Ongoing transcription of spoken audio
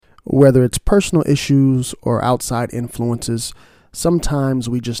Whether it's personal issues or outside influences, sometimes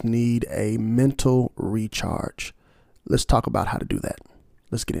we just need a mental recharge. Let's talk about how to do that.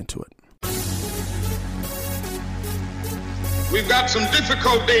 Let's get into it. We've got some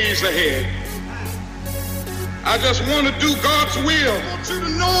difficult days ahead. I just want to do God's will. I want you to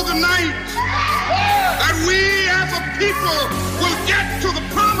know tonight that we as a people will get to the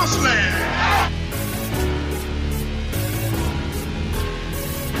promised land.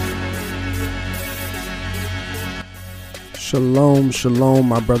 Shalom, shalom,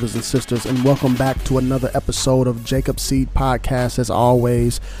 my brothers and sisters, and welcome back to another episode of Jacob Seed Podcast. As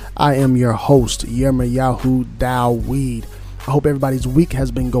always, I am your host, Yirmiyahu Dawid. I hope everybody's week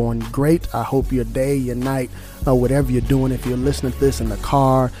has been going great. I hope your day, your night, whatever you're doing, if you're listening to this in the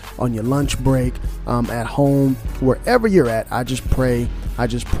car, on your lunch break, at home, wherever you're at, I just pray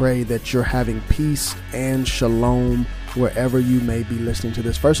that you're having peace and shalom wherever you may be listening to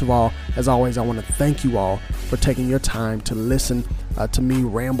this. First of all, as always, I want to thank you all for taking your time to listen to me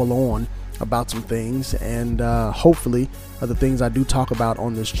ramble on about some things, and hopefully the things I do talk about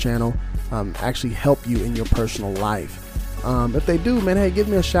on this channel actually help you in your personal life. If they do, man, hey, give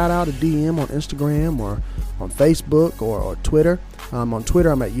me a shout out, a DM on Instagram or on Facebook or Twitter. On Twitter,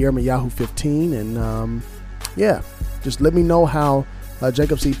 I'm at Yirmiyahu15, and yeah, just let me know how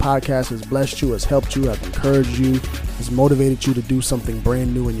Jacob Seed Podcast has blessed you, has helped you, has encouraged you, has motivated you to do something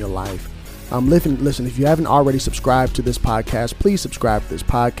brand new in your life. Listen, if you haven't already subscribed to this podcast, please subscribe to this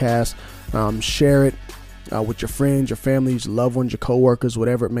podcast. Share it with your friends, your families, your loved ones, your coworkers,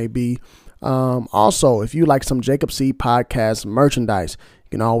 whatever it may be. Also, if you like some Jacob Seed Podcast merchandise,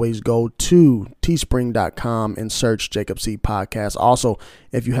 you can always go to teespring.com and search Jacob Seed Podcast. Also,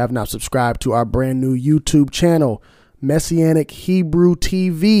 if you have not subscribed to our brand new YouTube channel, Messianic Hebrew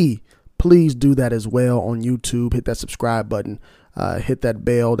TV, please do that as well on YouTube. Hit that subscribe button, hit that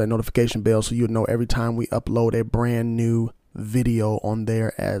bell, that notification bell, so you'll know every time we upload a brand new video on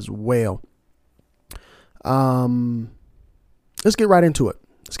there as well. Let's get right into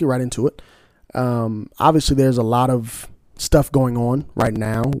it. Obviously, there's a lot of stuff going on right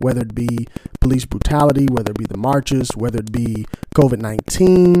now, whether it be police brutality, whether it be the marches, whether it be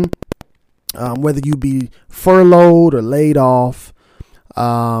COVID-19, whether you be furloughed or laid off,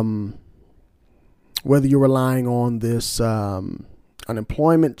 whether you're relying on this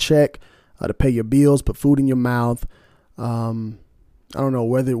unemployment check to pay your bills, put food in your mouth. I don't know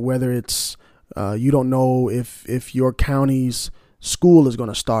whether it's you don't know if your county's school is going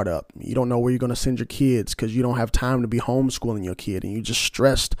to start up. You don't know where you're going to send your kids because you don't have time to be homeschooling your kid, and you're just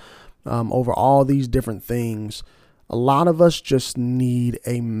stressed over all these different things. A lot of us just need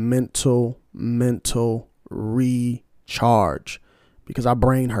a mental recharge because our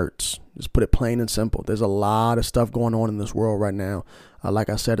brain hurts. Just put it plain and simple. There's a lot of stuff going on in this world right now. Like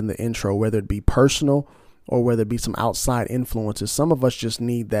I said in the intro, whether it be personal or whether it be some outside influences, some of us just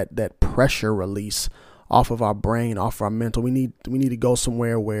need that pressure release off of our brain, off of our mental. We need to go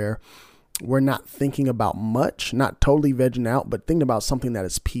somewhere where we're not thinking about much, not totally vegging out, but thinking about something that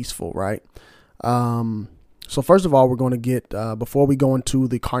is peaceful, right? So first of all, we're going to get, before we go into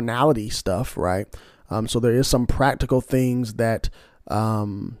the carnality stuff, right? So there is some practical things that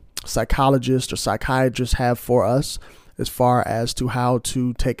psychologists or psychiatrists have for us as far as to how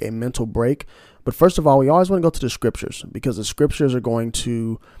to take a mental break. But first of all, we always want to go to the scriptures because the scriptures are going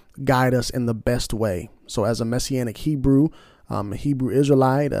to guide us in the best way. So as a Messianic Hebrew, a Hebrew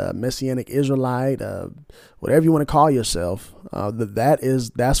Israelite, a Messianic Israelite, whatever you want to call yourself,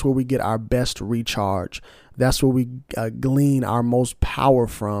 that's where we get our best recharge. That's where we glean our most power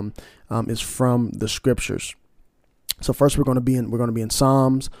from, is from the scriptures. So first we're going to be in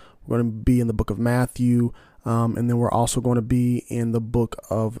Psalms. We're going to be in the book of Matthew, and then we're also going to be in the book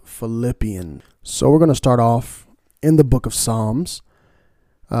of Philippians. So we're going to start off in the book of Psalms.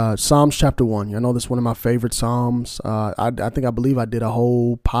 Psalms chapter 1. I know this is one of my favorite Psalms. I believe I did a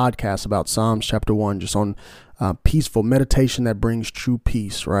whole podcast about Psalms chapter 1, just on peaceful meditation that brings true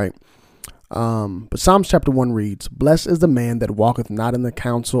peace, right? But Psalms chapter 1 reads, "Blessed is the man that walketh not in the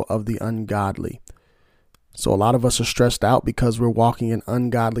counsel of the ungodly." So a lot of us are stressed out because we're walking in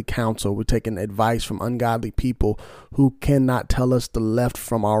ungodly counsel. We're taking advice from ungodly people who cannot tell us the left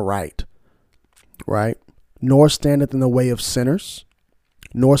from our right, right? Nor standeth in the way of sinners,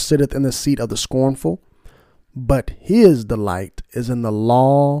 nor sitteth in the seat of the scornful, but his delight is in the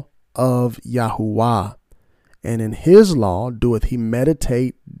law of Yahuwah, and in his law doeth he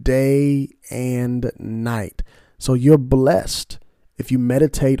meditate day and night. So you're blessed if you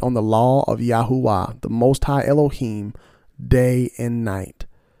meditate on the law of Yahuwah, the Most High Elohim, day and night.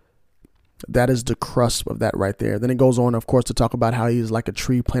 That is the crust of that right there. Then it goes on, of course, to talk about how he is like a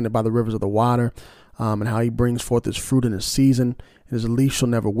tree planted by the rivers of the water, and how he brings forth his fruit in his season, and his leaf shall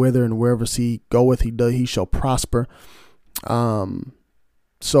never wither, and wherever he goeth, he shall prosper.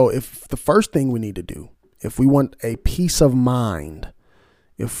 So if the first thing we need to do, if we want a peace of mind,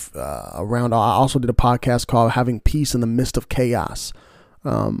 I also did a podcast called Having Peace in the Midst of Chaos.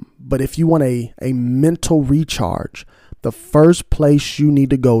 But if you want a mental recharge, the first place you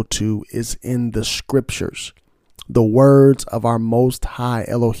need to go to is in the scriptures, the words of our Most High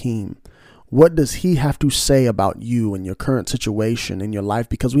Elohim. What does he have to say about you and your current situation in your life?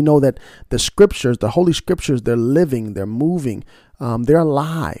 Because we know that the scriptures, the Holy Scriptures, they're living, they're moving, they're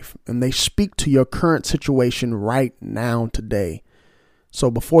alive, and they speak to your current situation right now, today. So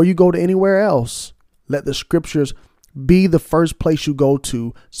before you go to anywhere else, let the scriptures be the first place you go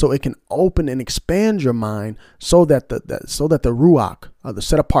to, so it can open and expand your mind, so that the Ruach, the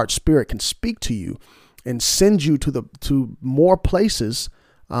set apart spirit, can speak to you and send you to more places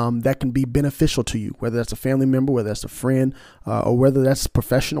that can be beneficial to you, whether that's a family member, whether that's a friend, or whether that's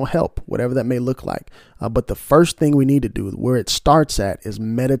professional help, whatever that may look like. But the first thing we need to do, where it starts at, is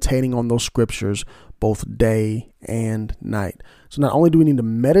meditating on those scriptures both day and night. So not only do we need to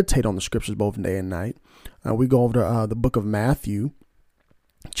meditate on the scriptures both day and night, we go over to the book of Matthew,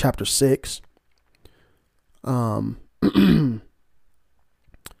 chapter 6. Let's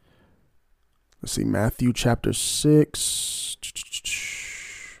see, Matthew chapter 6.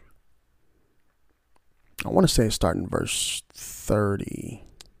 I want to say it's starting verse 30.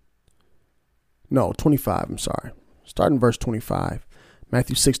 No, 25. I'm sorry. Starting verse 25.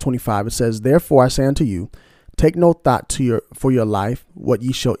 Matthew 6:25. It says, "Therefore I say unto you, take no thought for your life, what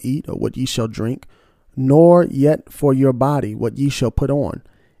ye shall eat or what ye shall drink, nor yet for your body, what ye shall put on.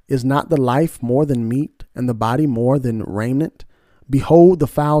 Is not the life more than meat, and the body more than raiment? Behold the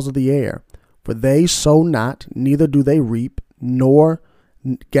fowls of the air, for they sow not, neither do they reap, nor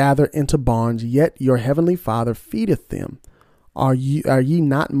gather into barns, yet your heavenly Father feedeth them. Are ye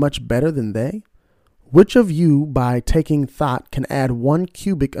not much better than they? Which of you, by taking thought, can add 1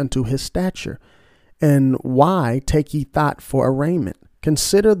 cubit unto his stature? And why take ye thought for a raiment?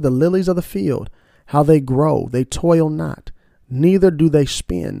 Consider the lilies of the field, how they grow, they toil not, neither do they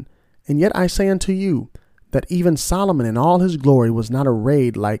spin. And yet I say unto you, that even Solomon in all his glory was not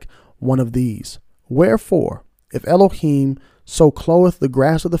arrayed like one of these. Wherefore, if Elohim so clotheth the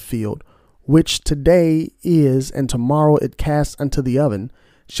grass of the field, which today is, and tomorrow it cast unto the oven,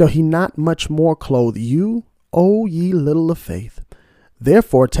 shall he not much more clothe you, O ye little of faith?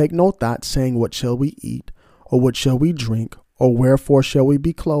 Therefore take no thought, saying, what shall we eat, or what shall we drink, or wherefore shall we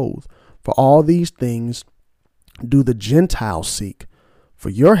be clothed? For all these things do the Gentiles seek. For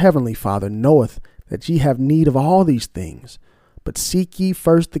your heavenly Father knoweth that ye have need of all these things. But seek ye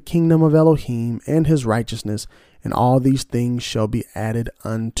first the kingdom of Elohim and his righteousness, and all these things shall be added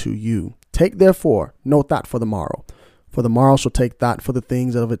unto you. Take therefore no thought for the morrow, for the morrow shall take thought for the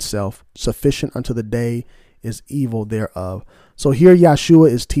things of itself. Sufficient unto the day is evil thereof." So here Yahshua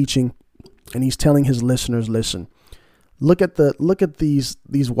is teaching, and he's telling his listeners, listen, look at these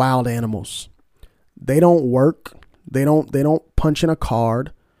wild animals. They don't work. They don't punch in a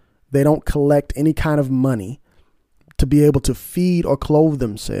card. They don't collect any kind of money to be able to feed or clothe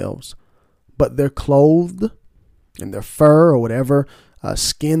themselves, but they're clothed in their fur or whatever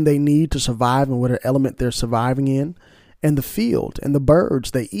skin they need to survive in whatever element they're surviving in. And the field and the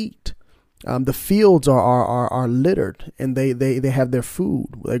birds they eat. The fields are littered, and they have their food.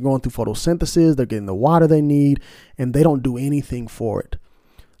 They're going through photosynthesis. They're getting the water they need, and they don't do anything for it.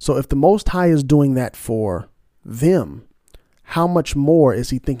 So if the Most High is doing that for them, how much more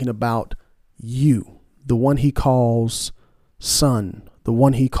is he thinking about you, the one he calls son, the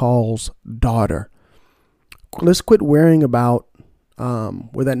one he calls daughter? Let's quit worrying about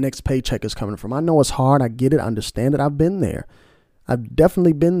where that next paycheck is coming from. I know it's hard. I get it. I understand it. I've been there. I've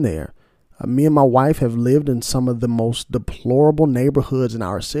definitely been there. Me and my wife have lived in some of the most deplorable neighborhoods in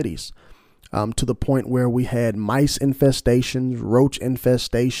our cities, to the point where we had mice infestations, roach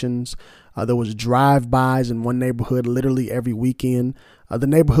infestations. There was drive-bys in one neighborhood literally every weekend. The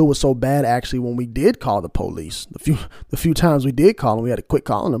neighborhood was so bad, actually, when we did call the police, the few times we did call them, we had to quit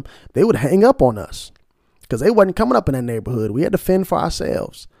calling them, they would hang up on us, because they wasn't coming up in that neighborhood. We had to fend for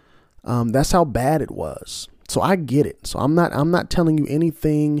ourselves. That's how bad it was. So I get it. So I'm not telling you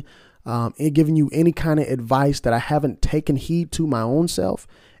anything, giving you any kind of advice that I haven't taken heed to my own self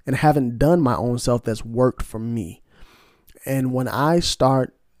and haven't done my own self that's worked for me. And when I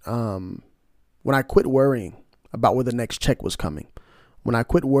quit worrying about where the next check was coming, when I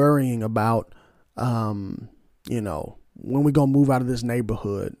quit worrying about, when we gonna move out of this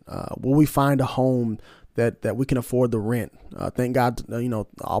neighborhood? Will we find a home that we can afford the rent? Thank God,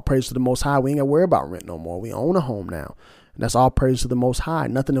 all praise to the Most High. We ain't got to worry about rent no more. We own a home now. And that's all praise to the Most High.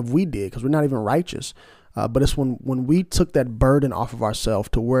 Nothing if we did, because we're not even righteous. But it's when we took that burden off of ourselves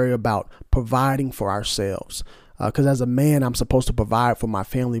to worry about providing for ourselves. Because as a man, I'm supposed to provide for my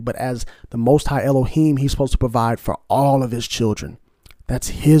family. But as the Most High Elohim, he's supposed to provide for all of his children. That's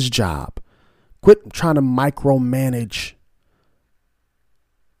his job. Quit trying to micromanage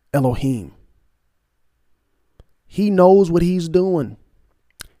Elohim. He knows what he's doing.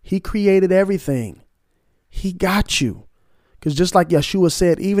 He created everything. He got you. Because just like Yeshua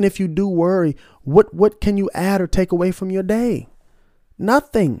said, even if you do worry, what can you add or take away from your day?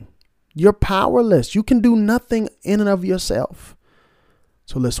 Nothing. You're powerless. You can do nothing in and of yourself.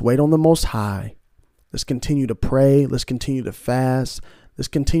 So let's wait on the Most High. Let's continue to pray. Let's continue to fast. Let's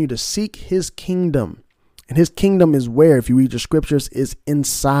continue to seek his kingdom. And his kingdom is where, if you read the scriptures, is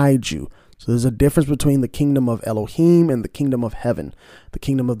inside you. So there's a difference between the kingdom of Elohim and the kingdom of heaven, the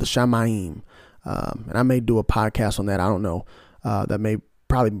kingdom of the Shamayim. And I may do a podcast on that. I don't know. That may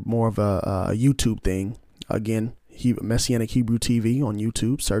probably more of a YouTube thing. Again, Messianic Hebrew TV on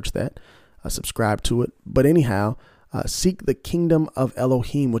YouTube. Search that. Subscribe to it. But anyhow, seek the kingdom of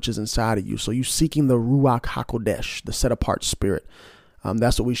Elohim, which is inside of you. So you're seeking the Ruach HaKodesh, the set apart spirit.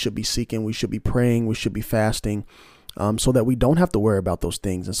 That's what we should be seeking. We should be praying. We should be fasting. So that we don't have to worry about those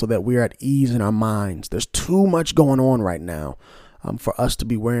things, and so that we're at ease in our minds. There's too much going on right now for us to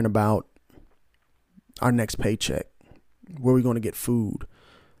be worrying about our next paycheck, where we're going to get food.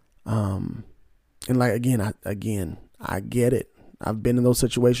 And like, again, I get it. I've been in those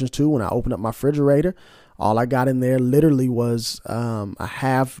situations too. When I opened up my refrigerator, all I got in there literally was a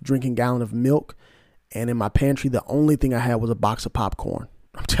half drinking gallon of milk. And in my pantry, the only thing I had was a box of popcorn.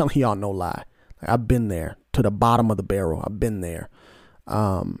 I'm telling y'all, no lie. I've been there to the bottom of the barrel. I've been there.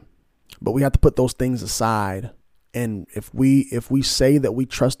 But we have to put those things aside. And if we say that we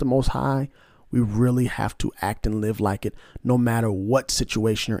trust the Most High, we really have to act and live like it, no matter what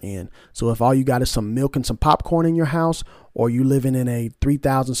situation you're in. So if all you got is some milk and some popcorn in your house, or you living in a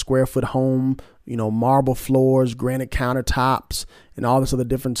 3,000 square foot home, marble floors, granite countertops, and all this other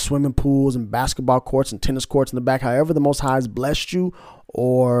different swimming pools and basketball courts and tennis courts in the back, however the Most High has blessed you,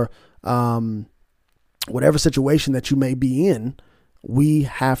 or whatever situation that you may be in, we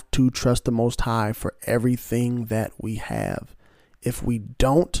have to trust the Most High for everything that we have. If we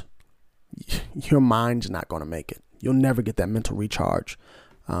don't, your mind's not going to make it. You'll never get that mental recharge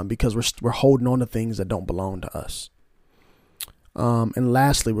because we're holding on to things that don't belong to us. And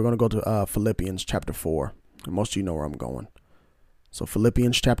lastly, we're going to go to Philippians chapter 4. And most of you know where I'm going. So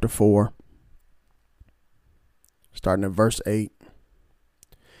Philippians chapter 4, starting at verse 8.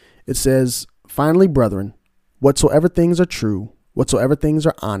 It says, "Finally, brethren, whatsoever things are true, whatsoever things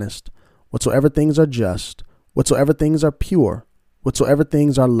are honest, whatsoever things are just, whatsoever things are pure, whatsoever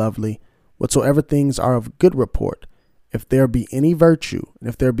things are lovely, whatsoever things are of good report, if there be any virtue, and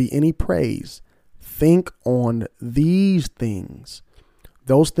if there be any praise, think on these things.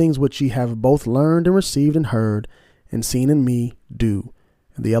 Those things which ye have both learned and received and heard and seen in me, do,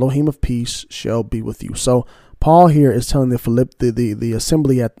 and the Elohim of peace shall be with you." So Paul here is telling the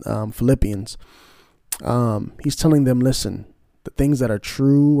assembly at Philippians, he's telling them, listen, the things that are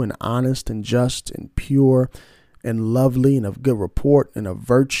true and honest and just and pure and lovely and of good report and of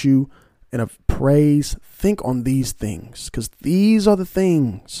virtue and of praise, think on these things, because these are the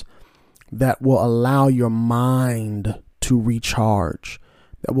things that will allow your mind to recharge,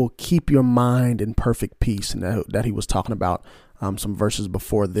 that will keep your mind in perfect peace. And that he was talking about some verses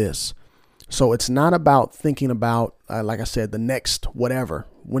before this. So it's not about thinking about, like I said, the next whatever.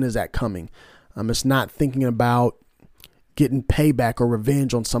 When is that coming? It's not thinking about getting payback or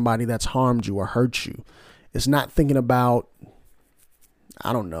revenge on somebody that's harmed you or hurt you. It's not thinking about,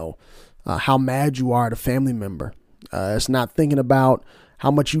 I don't know, how mad you are at a family member. It's not thinking about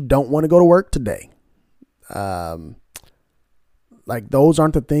how much you don't want to go to work today. Like, those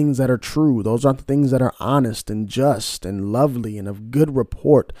aren't the things that are true. Those aren't the things that are honest and just and lovely and of good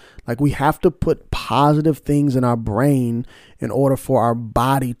report. Like, we have to put positive things in our brain in order for our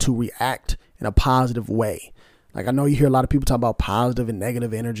body to react in a positive way. Like, I know you hear a lot of people talk about positive and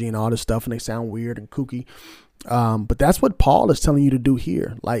negative energy and all this stuff, and they sound weird and kooky. But that's what Paul is telling you to do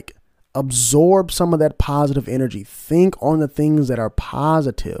here. Like, absorb some of that positive energy. Think on the things that are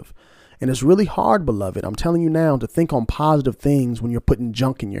positive. And it's really hard, beloved, I'm telling you now, to think on positive things when you're putting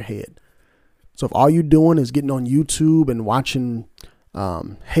junk in your head. So if all you're doing is getting on YouTube and watching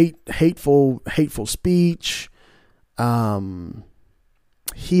hateful speech,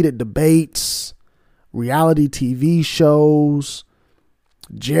 heated debates, reality TV shows,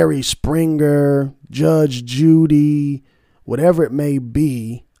 Jerry Springer, Judge Judy, whatever it may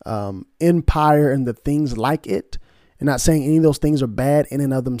be, Empire and the things like it. And not saying any of those things are bad in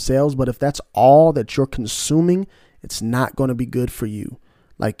and of themselves, but if that's all that you're consuming, it's not going to be good for you.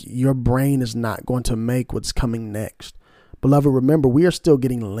 Like, your brain is not going to make what's coming next. Beloved, remember, we are still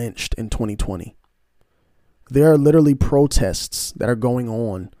getting lynched in 2020. There are literally protests that are going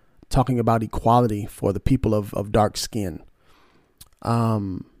on talking about equality for the people of dark skin.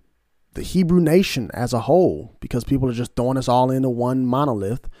 The Hebrew nation as a whole, because people are just throwing us all into one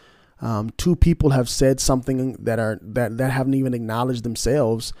monolith. Two people have said something that haven't even acknowledged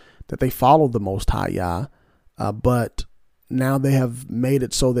themselves that they follow the Most High Yah, but now they have made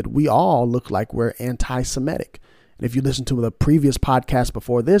it so that we all look like we're anti-Semitic. And if you listen to the previous podcast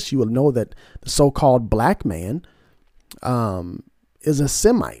before this, you will know that the so-called black man is a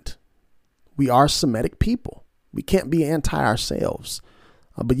Semite. We are Semitic people. We can't be anti ourselves,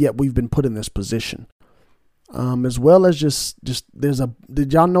 but yet we've been put in this position. As well as just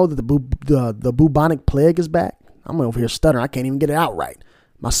did y'all know that the bubonic plague is back? I'm over here stuttering. I can't even get it out right.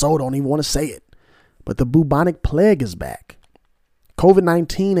 My soul don't even want to say it. But the bubonic plague is back.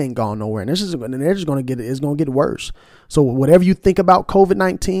 COVID-19 ain't gone nowhere, and they're just going to get it. It's going to get worse. So whatever you think about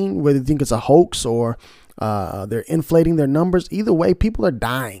COVID-19, whether you think it's a hoax or they're inflating their numbers, either way, people are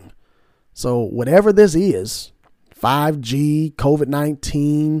dying. So whatever this is, 5G,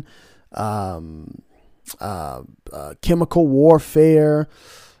 COVID-19, chemical warfare,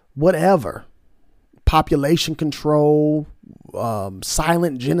 whatever, population control,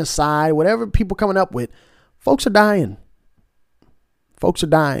 silent genocide, whatever people coming up with, folks are dying. Folks are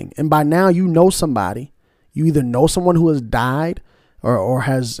dying. And by now, you know somebody. You either know someone who has died or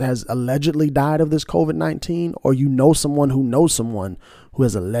has allegedly died of this COVID-19, or you know someone who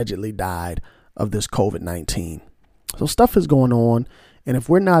has allegedly died of this COVID-19. So stuff is going on. And if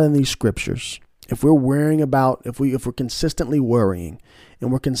we're not in these scriptures, if we're worrying about, if we're consistently worrying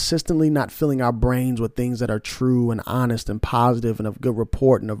and we're consistently not filling our brains with things that are true and honest and positive and of good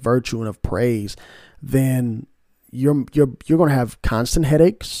report and of virtue and of praise, then you're going to have constant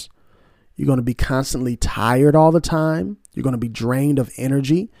headaches. You're going to be constantly tired all the time. You're going to be drained of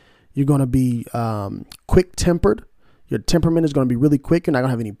energy. You're going to be quick tempered. Your temperament is going to be really quick. You're not going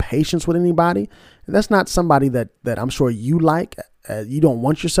to have any patience with anybody. And that's not somebody that I'm sure you like. You don't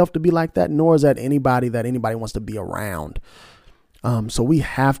want yourself to be like that, nor is that anybody wants to be around. So we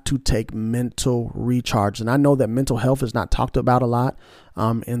have to take mental recharge. And I know that mental health is not talked about a lot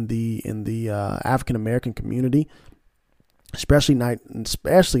in the African American community, especially not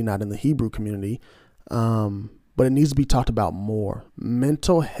in the Hebrew community. But it needs to be talked about more.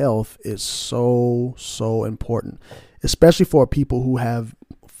 Mental health is so important, especially for people who have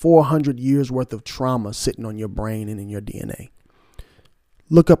 400 years worth of trauma sitting on your brain and in your DNA.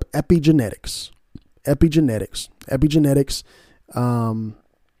 Look up epigenetics. Epigenetics.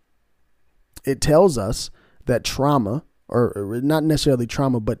 It tells us that trauma, or not necessarily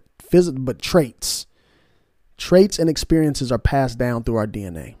trauma, but traits and experiences are passed down through our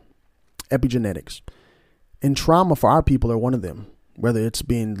DNA. Epigenetics. And trauma for our people are one of them, whether it's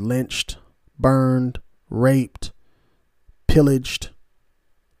being lynched, burned, raped, pillaged,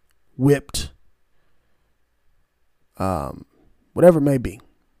 whipped, whatever it may be.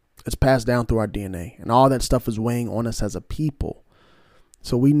 It's passed down through our DNA, and all that stuff is weighing on us as a people.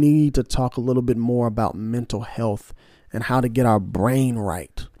 So we need to talk a little bit more about mental health and how to get our brain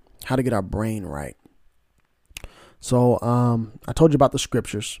right. So I told you about the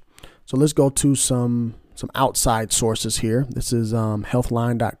scriptures. So let's go to some outside sources here. This is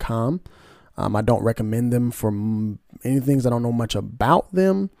healthline.com. I don't recommend them for any things. I don't know much about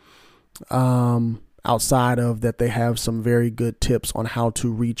them. Outside of that, they have some very good tips on how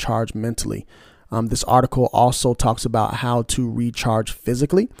to recharge mentally. This article also talks about how to recharge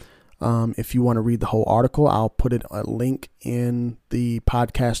physically. If you want to read the whole article, I'll put a link in the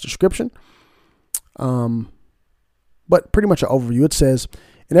podcast description. But pretty much an overview. It says,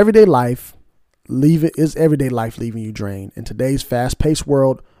 in everyday life, everyday life leaving you drained? In today's fast-paced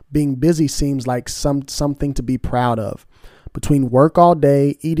world, being busy seems like something to be proud of. Between work all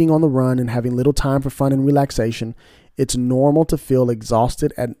day, eating on the run, and having little time for fun and relaxation, it's normal to feel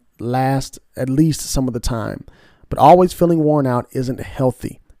exhausted at least some of the time. But always feeling worn out isn't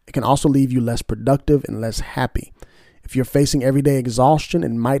healthy. It can also leave you less productive and less happy. If you're facing everyday exhaustion,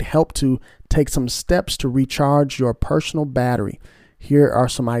 it might help to take some steps to recharge your personal battery. Here are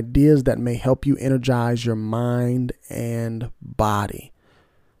some ideas that may help you energize your mind and body.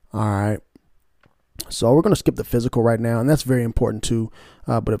 All right. So we're going to skip the physical right now, and that's very important too.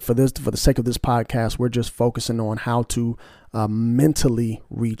 But for the sake of this podcast, we're just focusing on how to mentally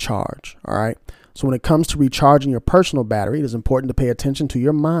recharge. All right. So when it comes to recharging your personal battery, it is important to pay attention to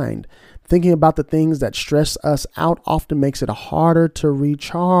your mind. Thinking about the things that stress us out often makes it harder to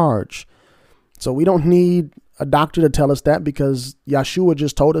recharge. So we don't need a doctor to tell us that, because Yeshua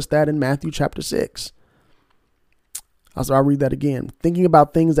just told us that in Matthew chapter 6. So I'll read that again. Thinking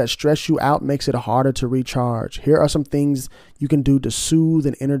about things that stress you out makes it harder to recharge. Here are some things you can do to soothe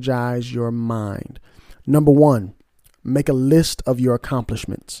and energize your mind. Number 1, make a list of your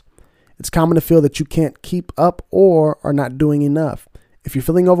accomplishments. It's common to feel that you can't keep up or are not doing enough. If you're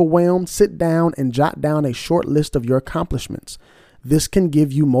feeling overwhelmed, sit down and jot down a short list of your accomplishments. This can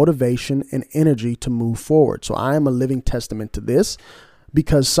give you motivation and energy to move forward. So I am a living testament to this,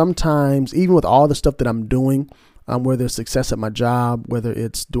 because sometimes, even with all the stuff that I'm doing, whether it's success at my job, whether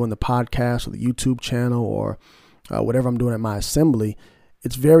it's doing the podcast or the YouTube channel or whatever I'm doing at my assembly,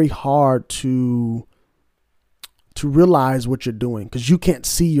 it's very hard to realize what you're doing, because you can't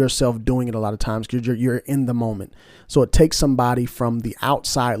see yourself doing it a lot of times because you're in the moment. So it takes somebody from the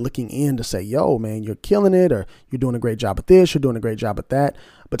outside looking in to say, yo, man, you're killing it, or you're doing a great job at this, you're doing a great job at that.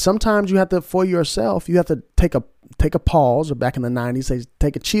 But sometimes you have to, for yourself, you have to take a pause, or back in the 90s, say,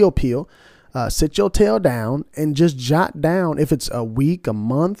 take a chill pill. Sit your tail down and just jot down, if it's a week, a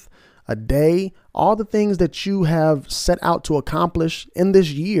month, a day, all the things that you have set out to accomplish in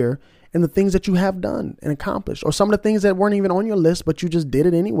this year, and the things that you have done and accomplished, or some of the things that weren't even on your list, but you just did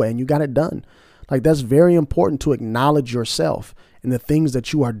it anyway and you got it done. Like, that's very important to acknowledge yourself and the things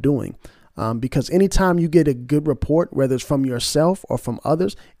that you are doing. Because anytime you get a good report, whether it's from yourself or from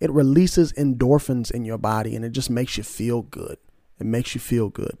others, it releases endorphins in your body, and it just makes you feel good. It makes you feel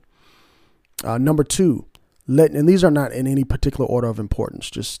good. Number 2, and these are not in any particular order of importance,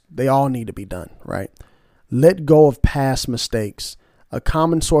 just they all need to be done, right? Let go of past mistakes. A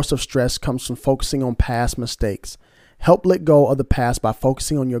common source of stress comes from focusing on past mistakes. Help let go of the past by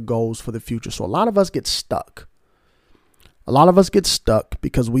focusing on your goals for the future. So a lot of us get stuck.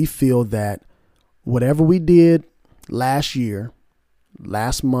 Because we feel that whatever we did last year,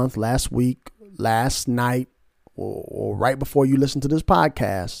 last month, last week, last night, or right before you listen to this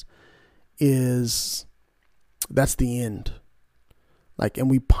podcast, that's the end. And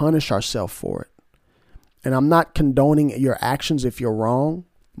we punish ourselves for it. And I'm not condoning your actions if you're wrong,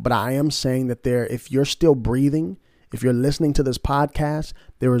 but I am saying that if you're still breathing, if you're listening to this podcast,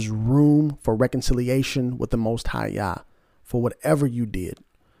 there is room for reconciliation with the Most High Yah for whatever you did.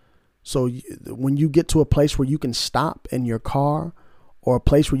 So when you get to a place where you can stop in your car, or a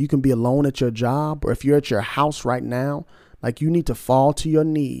place where you can be alone at your job, or if you're at your house right now, you need to fall to your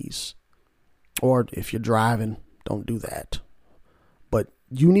knees. Or if you're driving, don't do that. But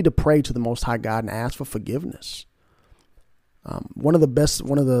you need to pray to the Most High God and ask for forgiveness. One of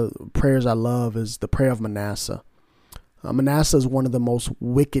the prayers I love is the prayer of Manasseh. Manasseh is one of the most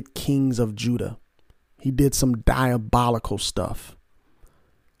wicked kings of Judah. He did some diabolical stuff.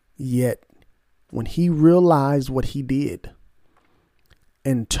 Yet, when he realized what he did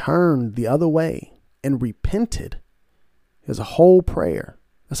and turned the other way and repented, there's a whole prayer.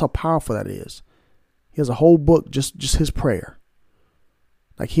 That's how powerful that is. He has a whole book, just his prayer.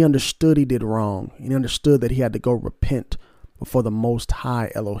 He understood he did wrong. He understood that he had to go repent before the Most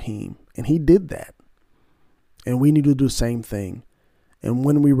High Elohim. And he did that. And we need to do the same thing. And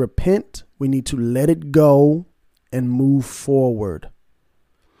when we repent, we need to let it go and move forward.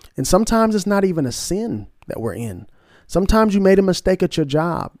 And sometimes it's not even a sin that we're in. Sometimes you made a mistake at your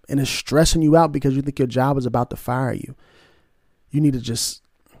job and it's stressing you out because you think your job is about to fire you. You need to just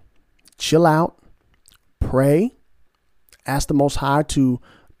chill out, pray, ask the Most High to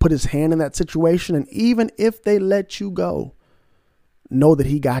put his hand in that situation. And even if they let you go, know that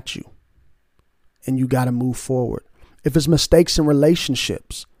he got you and you got to move forward. If it's mistakes in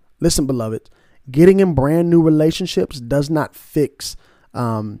relationships, listen, beloved, getting in brand new relationships does not fix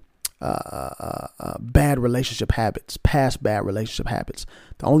bad relationship habits, past bad relationship habits.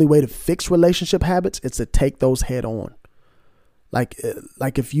 The only way to fix relationship habits is to take those head on. Like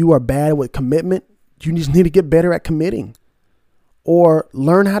if you are bad with commitment, you just need to get better at committing, or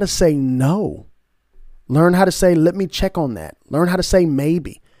learn how to say no. Learn how to say, let me check on that. Learn how to say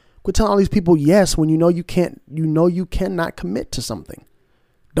maybe. Quit telling all these people yes when you know you cannot commit to something.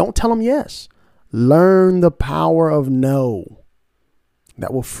 Don't tell them yes. Learn the power of no.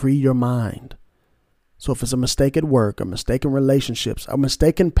 That will free your mind. So if it's a mistake at work, a mistake in relationships, a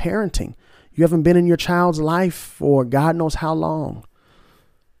mistake in parenting, you haven't been in your child's life for God knows how long.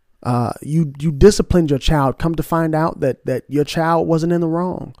 You disciplined your child, come to find out that your child wasn't in the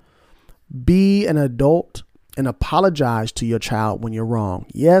wrong. Be an adult and apologize to your child when you're wrong.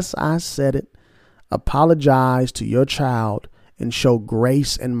 Yes, I said it. Apologize to your child and show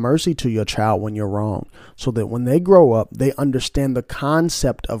grace and mercy to your child when you're wrong, so that when they grow up, they understand the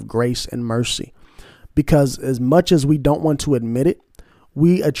concept of grace and mercy. Because as much as we don't want to admit it,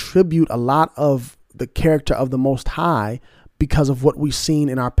 we attribute a lot of the character of the Most High because of what we've seen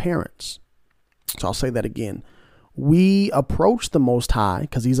in our parents. So I'll say that again. We approach the Most High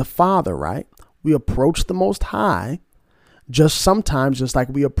because he's a father, right? We approach the Most High just like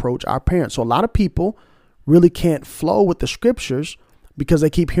we approach our parents. So a lot of people really can't flow with the scriptures because they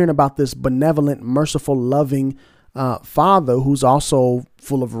keep hearing about this benevolent, merciful, loving father who's also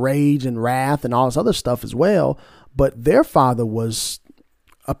full of rage and wrath and all this other stuff as well. But their father was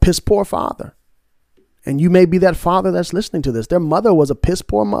a piss poor father. And you may be that father that's listening to this. Their mother was a piss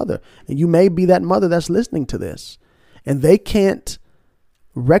poor mother. And you may be that mother that's listening to this. And they can't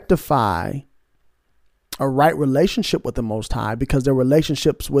rectify a right relationship with the Most High because their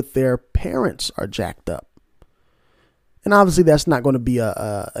relationships with their parents are jacked up. And obviously that's not going to be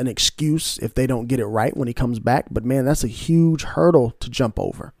an excuse if they don't get it right when he comes back. But man, that's a huge hurdle to jump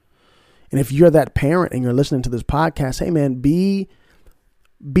over. And if you're that parent and you're listening to this podcast, hey man, be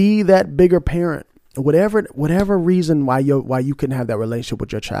that bigger parent. Whatever reason why you couldn't have that relationship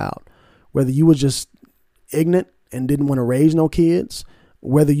with your child, whether you was just ignorant and didn't want to raise no kids,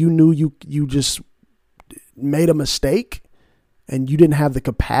 whether you knew you just made a mistake and you didn't have the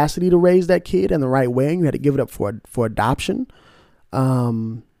capacity to raise that kid in the right way and you had to give it up for adoption,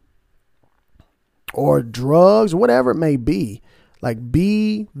 or drugs, whatever it may be. Like,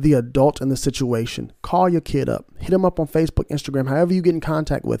 be the adult in the situation. Call your kid up, hit him up on Facebook, Instagram, however you get in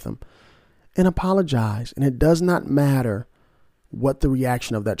contact with him, and apologize. And it does not matter what the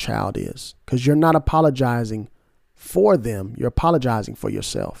reaction of that child is, because you're not apologizing for them. You're apologizing for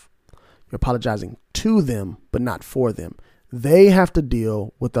yourself. You're apologizing to them, but not for them. They have to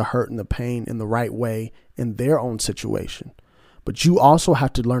deal with the hurt and the pain in the right way in their own situation. But you also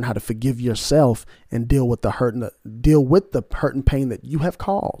have to learn how to forgive yourself and deal with the hurt and pain that you have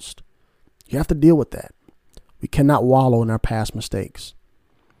caused. You have to deal with that. We cannot wallow in our past mistakes.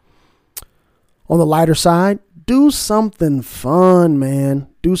 On the lighter side, do something fun, man.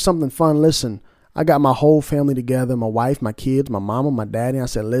 Do something fun. Listen, I got my whole family together, my wife, my kids, my mama, my daddy. I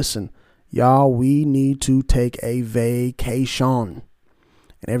said, listen, y'all, we need to take a vacation.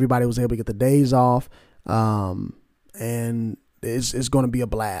 And everybody was able to get the days off. And it's going to be a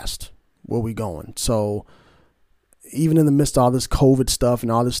blast where we going. So even in the midst of all this COVID stuff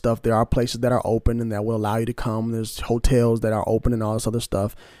and all this stuff, there are places that are open and that will allow you to come. There's hotels that are open and all this other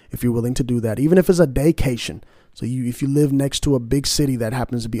stuff if you're willing to do that, even if it's a daycation. So if you live next to a big city that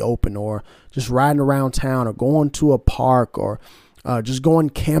happens to be open, or just riding around town, or going to a park, or just going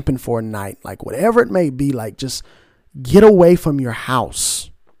camping for a night, like whatever it may be, like just get away from your house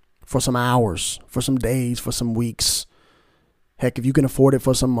for some hours, for some days, for some weeks. Heck, if you can afford it,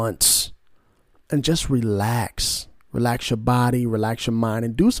 for some months, and just relax. Relax your body, relax your mind,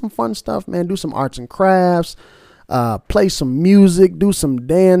 and do some fun stuff, man. Do some arts and crafts, play some music, do some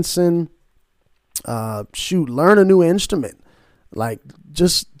dancing, learn a new instrument. Like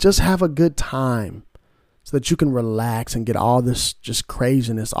just have a good time so that you can relax and get all this just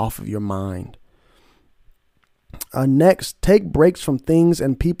craziness off of your mind. Next, take breaks from things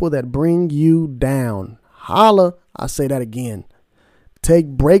and people that bring you down. Holla, I say that again. Take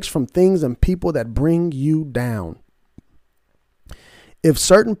breaks from things and people that bring you down. If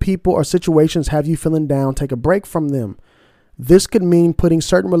certain people or situations have you feeling down, take a break from them. This could mean putting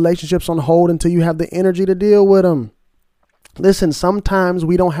certain relationships on hold until you have the energy to deal with them. Listen, sometimes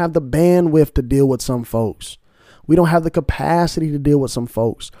we don't have the bandwidth to deal with some folks. We don't have the capacity to deal with some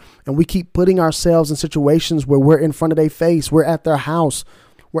folks. And we keep putting ourselves in situations where we're in front of their face. We're at their house.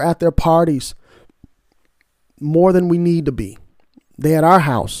 We're at their parties more than we need to be. They at our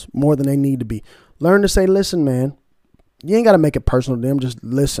house more than they need to be. Learn to say, listen, man, you ain't got to make it personal to them. Just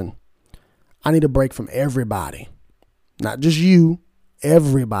listen. I need a break from everybody. Not just you,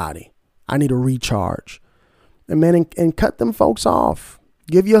 everybody. I need a recharge. And man, and cut them folks off.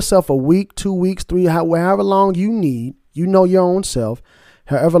 Give yourself a week, 2 weeks, 3, however long you need. You know your own self.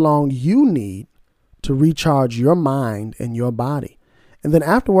 However long you need to recharge your mind and your body. And then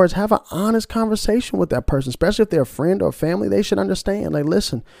afterwards, have an honest conversation with that person, especially if they're a friend or family. They should understand, like,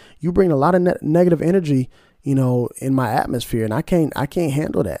 listen, you bring a lot of negative energy, in my atmosphere, and I can't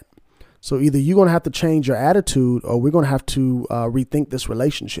handle that. So either you're going to have to change your attitude, or we're going to have to rethink this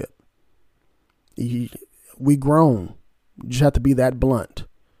relationship. We grown. You just have to be that blunt.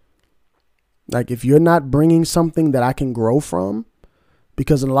 Like, if you're not bringing something that I can grow from,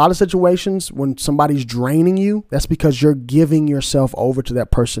 Because in a lot of situations, when somebody's draining you, that's because you're giving yourself over to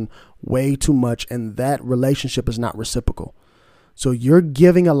that person way too much, and that relationship is not reciprocal. So you're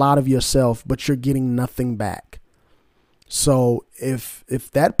giving a lot of yourself, but you're getting nothing back. So if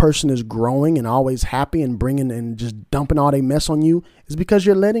that person is growing and always happy and bringing and just dumping all their mess on you, it's because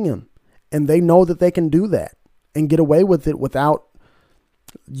you're letting them. And they know that they can do that and get away with it without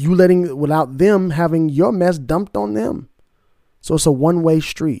them having your mess dumped on them. So it's a one-way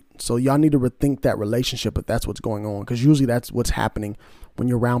street. So y'all need to rethink that relationship if that's what's going on, because usually that's what's happening when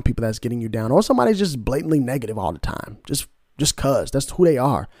you're around people that's getting you down, or somebody's just blatantly negative all the time. Just cause that's who they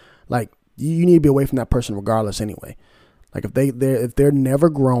are. Like, you need to be away from that person regardless anyway. Like if they're never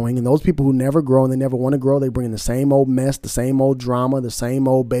growing, and those people who never grow and they never want to grow, they bring in the same old mess, the same old drama, the same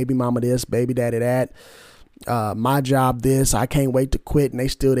old baby mama this, baby daddy that. My job this, I can't wait to quit, and they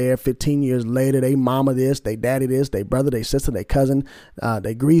still there 15 years later. They mama this, they daddy this, they brother, they sister, they cousin,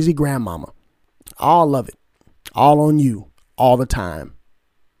 they greasy grandmama. All of it, all on you, all the time.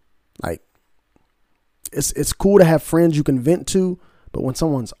 Like, it's cool to have friends you can vent to, but when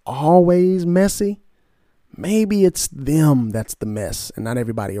someone's always messy, maybe it's them that's the mess and not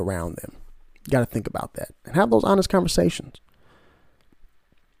everybody around them. You got to think about that and have those honest conversations.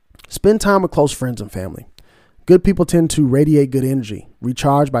 Spend time with close friends and family. Good people tend to radiate good energy,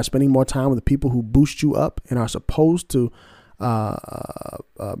 recharge by spending more time with the people who boost you up and are supposed to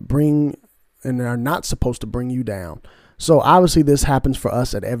bring and are not supposed to bring you down. So obviously this happens for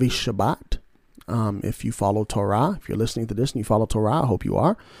us at every Shabbat. If you follow Torah, if you're listening to this and you follow Torah, I hope you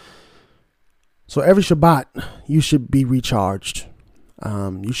are. So every Shabbat, you should be recharged.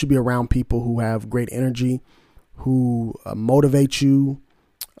 You should be around people who have great energy, who motivate you,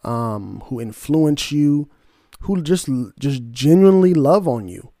 who influence you, who just genuinely love on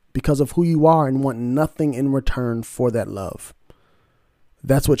you because of who you are and want nothing in return for that love.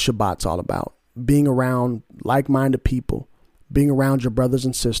 That's what Shabbat's all about. Being around like-minded people, being around your brothers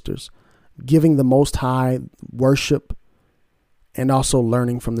and sisters, giving the Most High worship, and also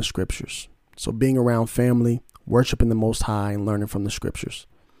learning from the scriptures. So being around family, worshiping the Most High, and learning from the scriptures.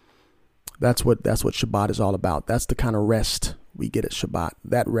 That's what Shabbat is all about. That's the kind of rest we get at Shabbat.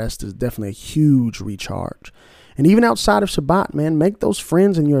 That rest is definitely a huge recharge. And even outside of Shabbat, man, make those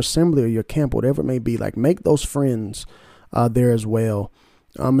friends in your assembly or your camp, whatever it may be. Like, make those friends there as well.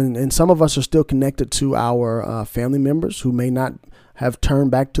 And some of us are still connected to our family members who may not have turned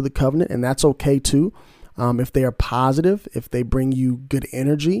back to the covenant, and that's okay too. If they are positive, if they bring you good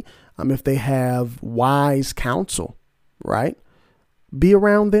energy, if they have wise counsel, right? Be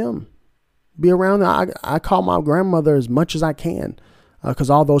around them. Be around them. I call my grandmother as much as I can, because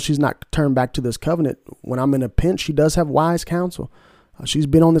although she's not turned back to this covenant, when I'm in a pinch, she does have wise counsel. She's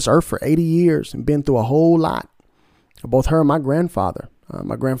been on this earth for 80 years and been through a whole lot. Both her and my grandfather.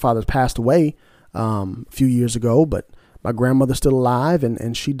 My grandfather's passed away a few years ago, but my grandmother's still alive,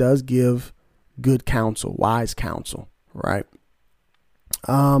 and she does give good counsel, wise counsel, right?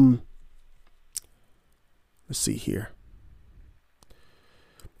 Let's see here.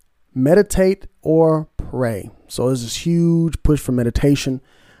 Meditate or pray. So there's this huge push for meditation.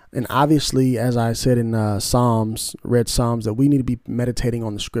 And obviously, as I said in read Psalms, that we need to be meditating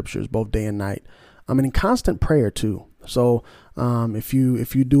on the scriptures both day and night. And in constant prayer too. So if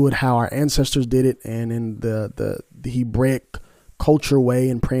you do it how our ancestors did it, and in the Hebraic culture way,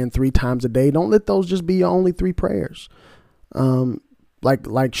 and praying 3 times a day, don't let those just be your only 3 prayers. Like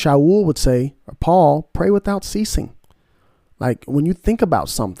Shaul would say, or Paul, pray without ceasing. Like, when you think about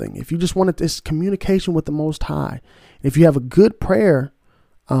something, if you just want this communication with the Most High, if you have a good prayer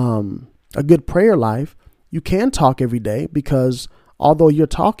life, you can talk every day, because although you're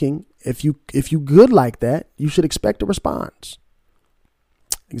talking, if you good like that, you should expect a response.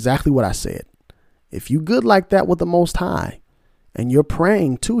 Exactly what I said. If you good like that with the Most High, and you're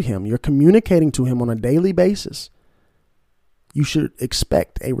praying to him, you're communicating to him on a daily basis, you should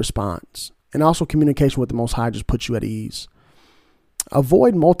expect a response. And also, communication with the Most High just puts you at ease.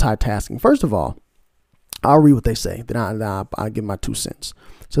 Avoid multitasking. First of all, I'll read what they say. Then I'll give my 2 cents.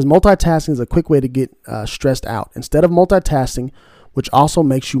 It says multitasking is a quick way to get stressed out. Instead of multitasking, which also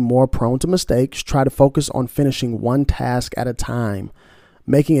makes you more prone to mistakes, try to focus on finishing one task at a time.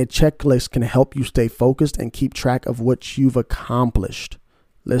 Making a checklist can help you stay focused and keep track of what you've accomplished.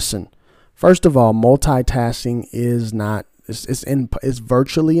 Listen, first of all, multitasking is it's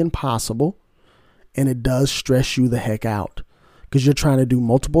virtually impossible, and it does stress you the heck out, because you're trying to do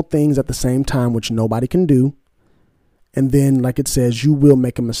multiple things at the same time, which nobody can do. And then, like it says, you will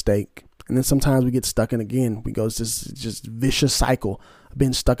make a mistake. And then sometimes we get stuck in again. We go this just vicious cycle of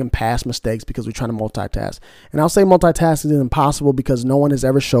being stuck in past mistakes because we're trying to multitask. And I'll say multitasking is impossible because no one has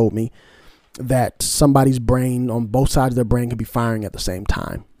ever showed me that somebody's brain on both sides of their brain can be firing at the same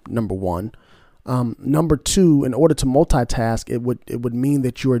time. Number one. Number two, in order to multitask, it would mean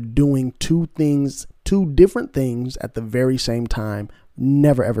that you are doing two different things at the very same time.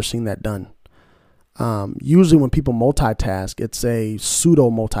 Never ever seen that done. Usually when people multitask, it's a pseudo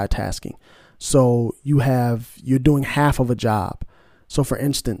multitasking. So you're doing half of a job. So for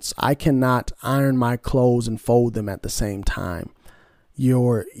instance, I cannot iron my clothes and fold them at the same time.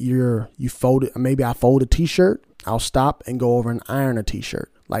 You fold it. Maybe I fold a t-shirt. I'll stop and go over and iron a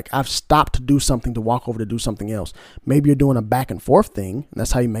t-shirt. Like I've stopped to do something to walk over to do something else. Maybe you're doing a back and forth thing, and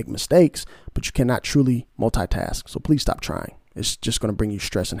that's how you make mistakes, but you cannot truly multitask. So please stop trying. It's just going to bring you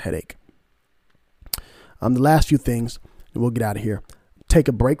stress and headache. The last few things, and we'll get out of here. Take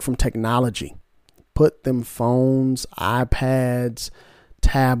a break from technology. Put them phones, iPads,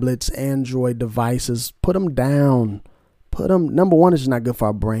 tablets, Android devices, put them down. Number one, it's not good for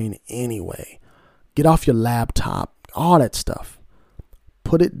our brain anyway. Get off your laptop, all that stuff.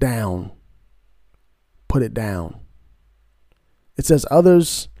 Put it down. Put it down. It says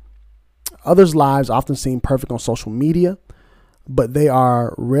others' lives often seem perfect on social media, but they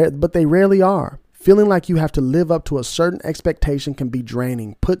rarely are. Feeling like you have to live up to a certain expectation can be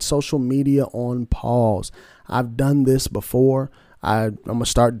draining. Put social media on pause. I've done this before. I'm going to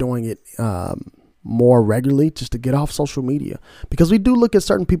start doing it more regularly just to get off social media, because we do look at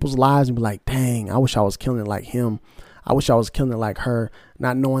certain people's lives and be like, dang, I wish I was killing it like him. I wish I was killing it like her,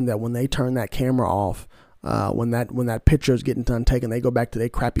 not knowing that when they turn that camera off, when that picture is getting done taken, they go back to their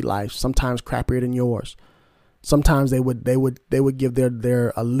crappy life, sometimes crappier than yours. Sometimes they would give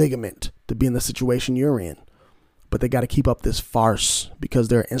their a ligament to be in the situation you're in, but they got to keep up this farce because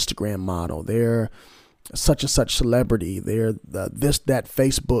they're an Instagram model. They're such and such celebrity. They're that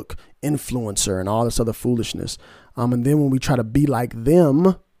Facebook influencer and all this other foolishness. And then when we try to be like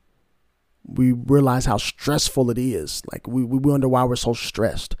them, we realize how stressful it is. Like we wonder why we're so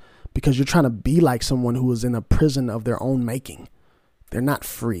stressed, because you're trying to be like someone who is in a prison of their own making. They're not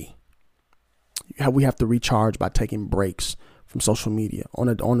free. We have to recharge by taking breaks from social media on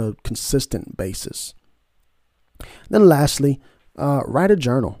a consistent basis. Then lastly, write a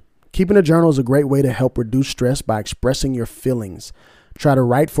journal. Keeping a journal is a great way to help reduce stress by expressing your feelings. Try to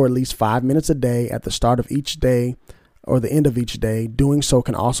write for at least 5 minutes a day at the start of each day or the end of each day. Doing so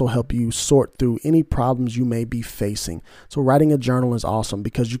can also help you sort through any problems you may be facing. So writing a journal is awesome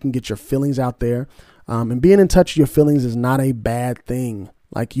because you can get your feelings out there. And being in touch with your feelings is not a bad thing.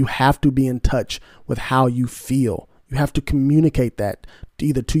 Like, you have to be in touch with how you feel. You have to communicate that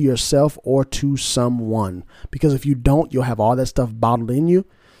either to yourself or to someone, because if you don't, you'll have all that stuff bottled in you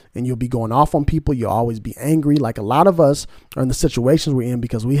and you'll be going off on people. You'll always be angry. Like, a lot of us are in the situations we're in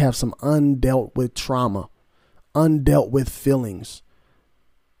because we have some undealt with trauma, undealt with feelings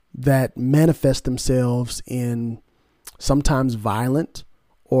that manifest themselves in sometimes violent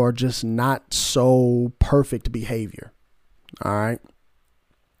or just not so perfect behavior. All right.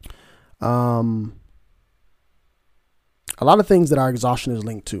 A lot of things that our exhaustion is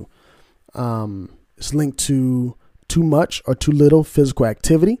linked to. It's linked to too much or too little physical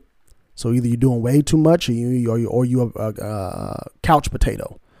activity. So either you're doing way too much or you're a couch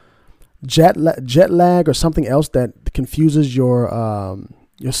potato. Jet lag or something else that confuses your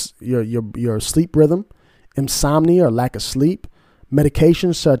sleep rhythm. Insomnia or lack of sleep.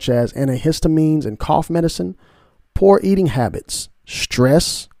 Medications such as antihistamines and cough medicine. Poor eating habits.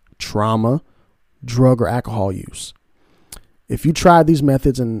 Stress, trauma, drug or alcohol use. If you try these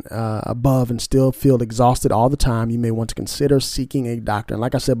methods and above and still feel exhausted all the time, you may want to consider seeking a doctor. And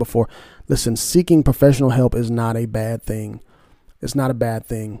like I said before, listen, seeking professional help is not a bad thing. It's not a bad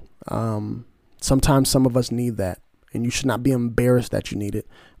thing. Sometimes some of us need that, and you should not be embarrassed that you need it,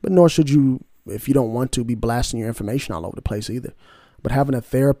 but nor should you, if you don't want to, be blasting your information all over the place either. But having a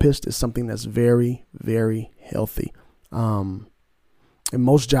therapist is something that's very, very healthy. And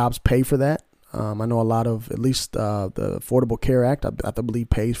most jobs pay for that. I know a lot of, at least the Affordable Care Act, I believe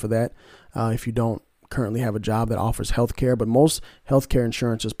pays for that if you don't currently have a job that offers health care. But most healthcare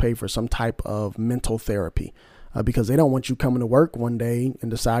insurances pay for some type of mental therapy because they don't want you coming to work one day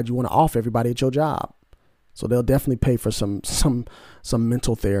and decide you want to off everybody at your job. So they'll definitely pay for some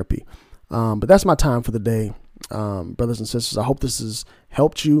mental therapy. But that's my time for the day. Brothers and sisters, I hope this has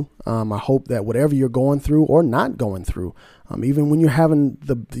helped you. I hope that whatever you're going through or not going through, even when you're having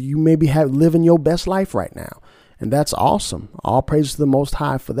you maybe living your best life right now, And that's awesome. All praise to the Most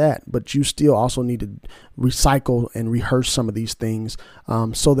High for that. But you still also need to recycle and rehearse some of these things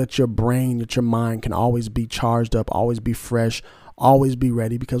so that your brain, that your mind can always be charged up, always be fresh, always be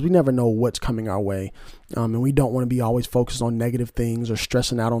ready, because we never know what's coming our way. And we don't want to be always focused on negative things or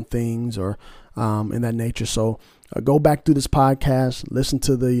stressing out on things or in that nature. So go back through this podcast,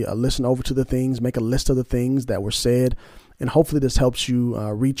 listen over to the things, make a list of the things that were said. And hopefully this helps you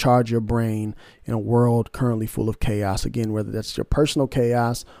recharge your brain in a world currently full of chaos. Again, whether that's your personal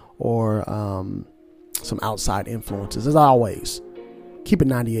chaos or some outside influences. As always, keep it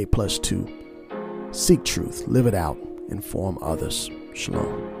 98+2. Seek truth, live it out, inform others.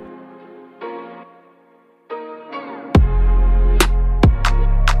 Shalom.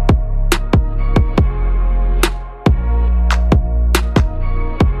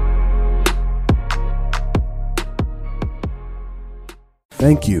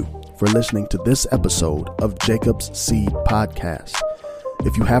 Thank you for listening to this episode of Jacob's Seed Podcast.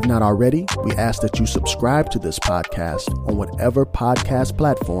 If you have not already, we ask that you subscribe to this podcast on whatever podcast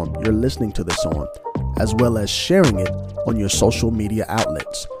platform you're listening to this on, as well as sharing it on your social media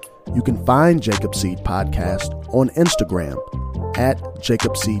outlets. You can find Jacob Seed Podcast on Instagram at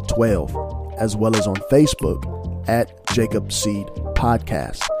JacobSeed12, as well as on Facebook at Jacob Seed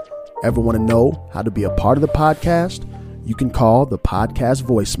Podcast. Ever want to know how to be a part of the podcast? You can call the podcast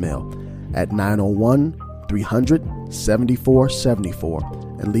voicemail at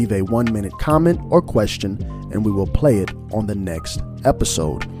 901-300-7474 and leave a 1-minute comment or question, and we will play it on the next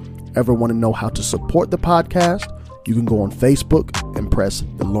episode. Ever want to know how to support the podcast? You can go on Facebook and press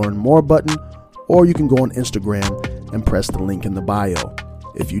the Learn More button, or you can go on Instagram and press the link in the bio.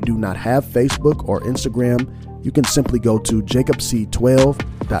 If you do not have Facebook or Instagram, you can simply go to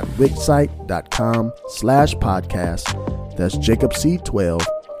jacobseed12.wixsite.com/podcast. That's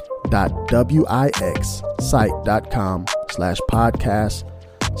jacobseed12.wixsite.com/podcast.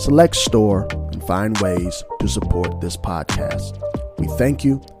 Select store and find ways to support this podcast. We thank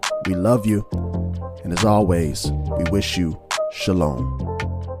you, we love you, and as always, we wish you shalom.